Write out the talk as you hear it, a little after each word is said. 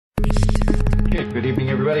Good evening,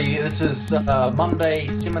 everybody. This is Monday,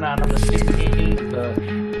 seminar number 17,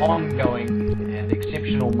 the ongoing and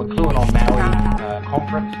exceptional McLuhan On Maui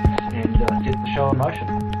conference, and set the show in motion.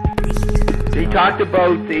 He talked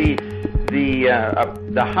about the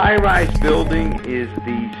high-rise building is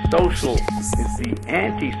the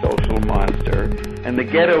anti-social monster, and the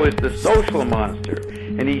ghetto is the social monster.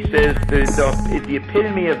 And he says it's the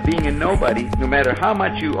epitome of being a nobody, no matter how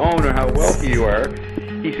much you own or how wealthy you are.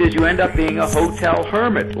 He says you end up being a hotel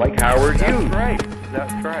hermit, like Howard Hughes.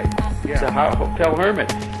 That's right. Yeah. The hotel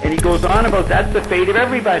hermit. And he goes on about that's the fate of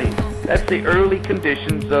everybody. That's the early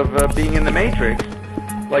conditions of being in the Matrix,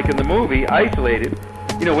 like in the movie, isolated.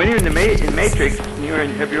 You know, when you're in the Matrix, and you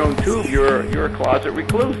have your own tube, you're a closet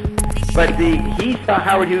recluse. But he saw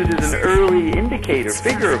Howard Hughes as an early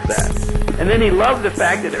figure of that. And then he loved the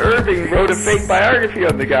fact that Irving wrote a fake biography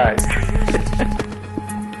on the guy.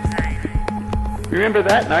 Remember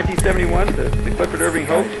that, 1971, the Clifford Irving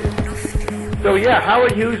hoax? So yeah,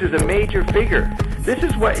 Howard Hughes is a major figure. This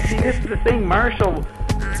is the thing, Marshall,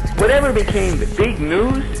 whatever became the big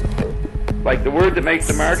news, like the word that makes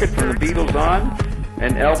the market from the Beatles on,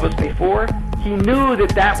 and Elvis before, he knew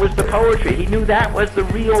that was the poetry. He knew that was the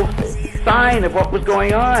real sign of what was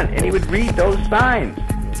going on, and he would read those signs.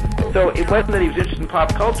 So it wasn't that he was interested in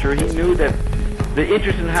pop culture, he knew that the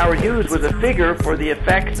interest in Howard Hughes was a figure for the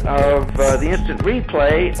effects of the instant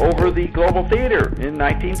replay over the Global Theater in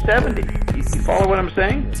 1970. You follow what I'm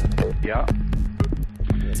saying? Yeah.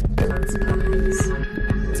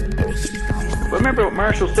 Remember what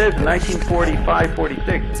Marshall says in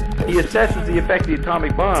 1945-46. He assesses the effect of the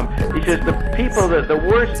atomic bomb. He says the people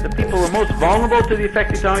who are most vulnerable to the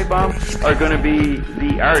effect of the atomic bomb are going to be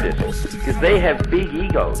the artists, because they have big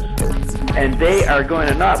egos, and they are going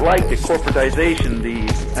to not like the corporatization, the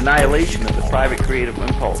annihilation of the private creative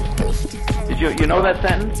impulse. Did you know that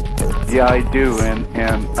sentence? Yeah, I do, and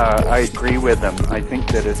I agree with him. I think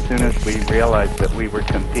that as soon as we realized that we were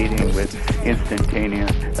competing with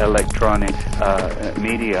instantaneous electronic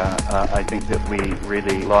media, I think that we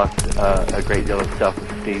really lost a great deal of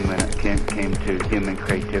self-esteem when it came to human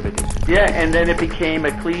creativity. Yeah, and then it became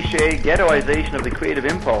a cliche ghettoization of the creative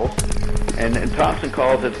impulse, and Thompson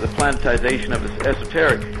calls it the planetization of the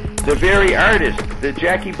esoteric. The very artists, the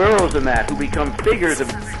Jackie Burroughs and that, who become figures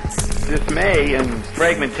of dismay and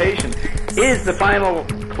fragmentation, is the final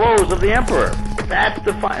close of the emperor. That's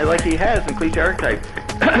like he has in cliche archetype.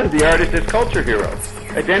 The artist is culture hero,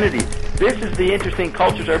 identity. This is the interesting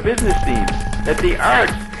cultures are business theme, that the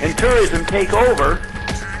arts and tourism take over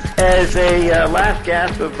as a last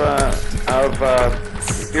gasp of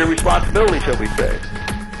irresponsibility, shall we say.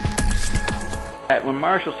 When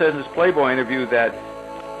Marshall says in his Playboy interview that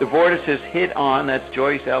the vortices hit on, that's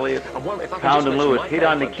Joyce, Eliot, Pound and Lewis, hit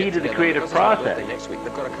on the key to the creative process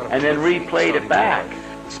and then replayed it back.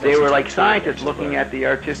 They were like scientists looking at the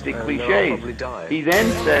artistic cliches. He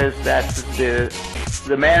then says that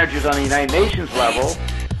the managers on the United Nations level,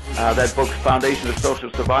 that book Foundation of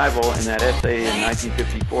Social Survival, in that essay in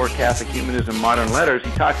 1954, Catholic Humanism, Modern Letters,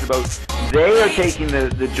 he talks about they are taking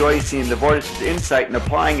the Joycean, the vortices insight, and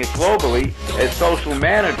applying it globally as social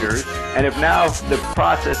managers, and have now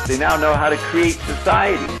they now know how to create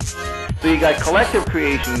society. So you got collective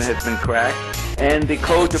creation that has been cracked, and the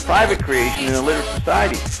code to private creation in a literate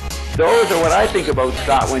society. Those are what I think about,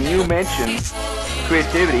 Scott, when you mention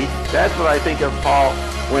creativity. That's what I think of, Paul,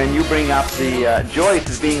 when you bring up the Joyce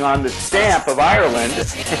as being on the stamp of Ireland,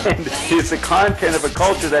 and is the content of a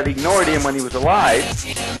culture that ignored him when he was alive.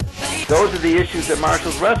 Those are the issues that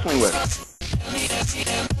Marshall's wrestling with.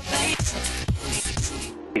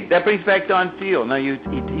 That brings back Don Thiel. Now,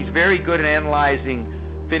 he's very good at analyzing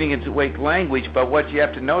fitting into wake language, but what you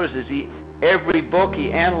have to notice is every book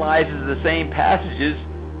he analyzes the same passages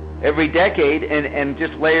every decade and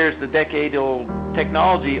just layers the decade-old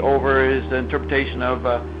technology over his interpretation of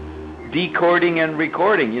decoding and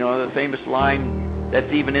recording. You know, the famous line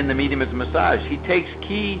that's even in the medium as a massage. He takes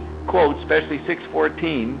key quotes, especially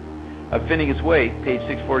 614 of Finnegan's Wake, page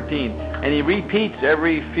 614, and he repeats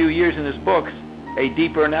every few years in his books a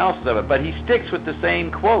deeper analysis of it, but he sticks with the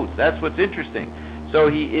same quotes. That's what's interesting. So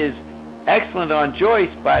he is excellent on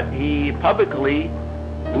Joyce, but he publicly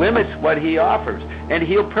limits what he offers, and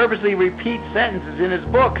he'll purposely repeat sentences in his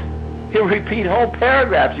books. He'll repeat whole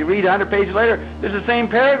paragraphs. You read 100 pages later, there's the same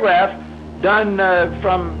paragraph done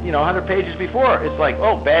from 100 pages before. It's like,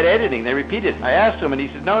 oh, bad editing. They repeat it. I asked him, and he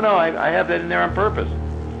said, no, I have that in there on purpose.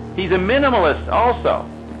 He's a minimalist also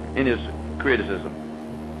in his criticism.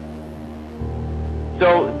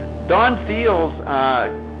 So Don Thiel's,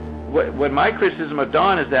 what my criticism of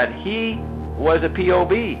Don is that he was a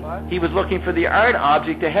POB. He was looking for the art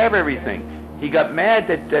object to have everything. He got mad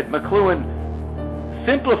that McLuhan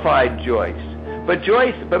simplified Joyce. But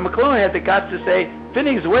McLuhan had the guts to say,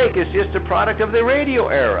 Finneg's Wake is just a product of the radio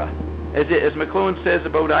era. As McLuhan says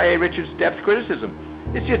about I.A. Richards' depth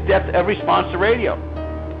criticism. It's just depth of response to radio.